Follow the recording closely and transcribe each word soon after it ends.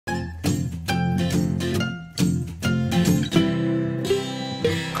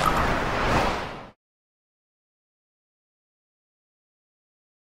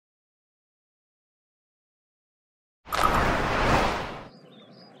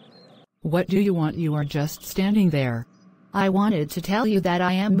What do you want? You are just standing there. I wanted to tell you that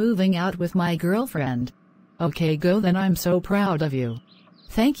I am moving out with my girlfriend. Okay, go then. I'm so proud of you.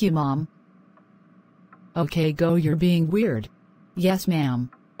 Thank you, Mom. Okay, go. You're being weird. Yes,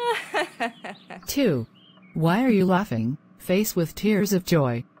 ma'am. 2. Why are you laughing, face with tears of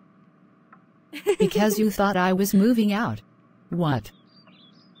joy? Because you thought I was moving out. What?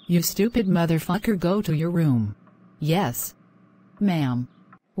 You stupid motherfucker, go to your room. Yes. Ma'am.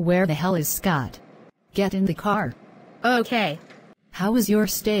 Where the hell is Scott? Get in the car. Okay. How was your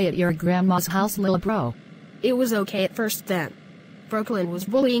stay at your grandma's house, lil bro? It was okay at first then. Brooklyn was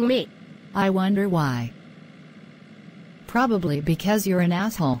bullying me. I wonder why. Probably because you're an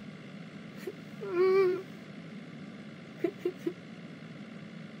asshole.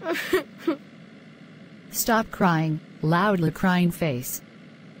 Stop crying, loudly crying face.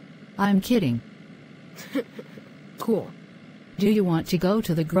 I'm kidding. Cool. Do you want to go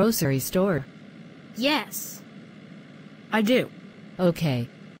to the grocery store? Yes. I do. Okay.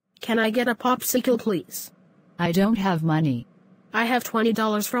 Can I get a popsicle, please? I don't have money. I have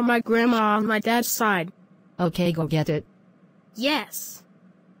 $20 from my grandma on my dad's side. Okay, go get it. Yes.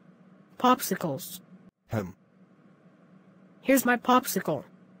 Popsicles. Here's my popsicle.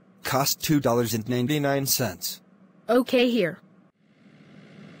 Cost $2.99. Okay, here.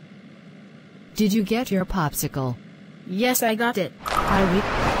 Did you get your popsicle? Yes, I got it.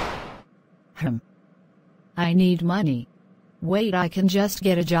 I need money. Wait, I can just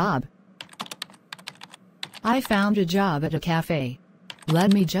get a job. I found a job at a cafe.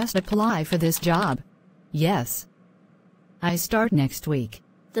 Let me just apply for this job. Yes. I start next week.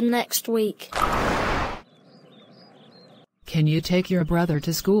 The next week. Can you take your brother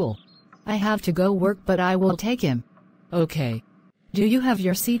to school? I have to go work, but I will take him. Okay. Do you have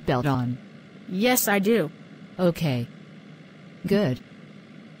your seatbelt on? Yes, I do. Okay. Good.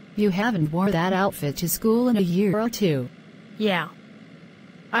 You haven't worn that outfit to school in a year or two. Yeah.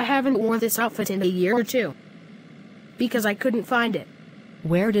 I haven't worn this outfit in a year or two. Because I couldn't find it.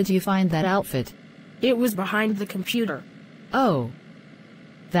 Where did you find that outfit? It was behind the computer. Oh.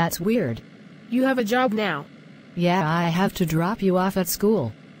 That's weird. You have a job now. Yeah, I have to drop you off at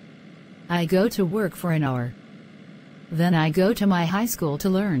school. I go to work for an hour. Then I go to my high school to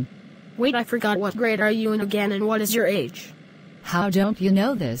learn. Wait, I forgot, what grade are you in again and what is your age? How don't you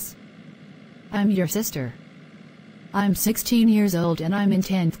know this? I'm your sister. I'm 16 years old and I'm in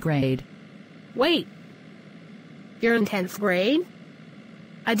 10th grade. Wait. You're in 10th grade?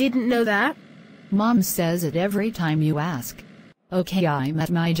 I didn't know that. Mom says it every time you ask. Okay, I'm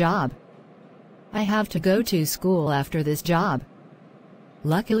at my job. I have to go to school after this job.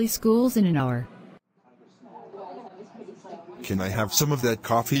 Luckily school's in an hour. Can I have some of that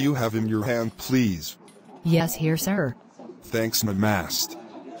coffee you have in your hand, please? Yes, here, sir. Thanks, my mast.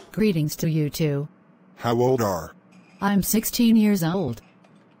 Greetings to you too. How old are? I'm 16 years old.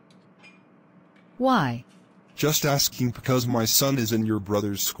 Why? Just asking because my son is in your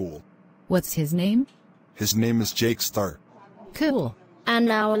brother's school. What's his name? His name is Jake Starr. Cool.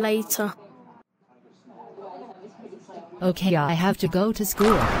 An hour later. Okay, I have to go to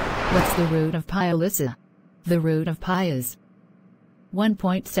school. What's the root of pi, Alyssa? The root of pi is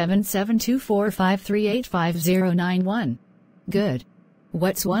 1.772453855091. Good.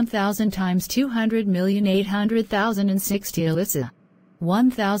 What's 1,000 times 200,800,060, Alyssa?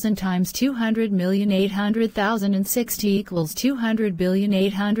 1,000 times 200,800,060 equals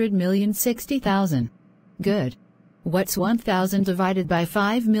 200,800,060,000. Good. What's 1,000 divided by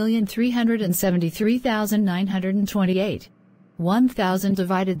 5,373,928? 1,000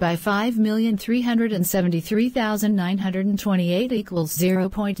 divided by 5,373,928 equals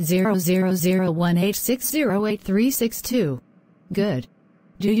 0.000186083662. Good.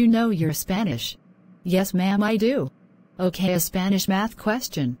 Do you know your Spanish? Yes, ma'am, I do. Okay, a Spanish math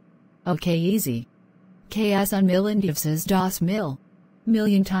question. Okay, easy. ¿Qué es un millón veces 2,000?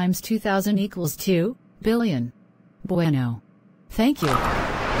 Million times 2,000 equals 2 billion. Bueno. Thank you.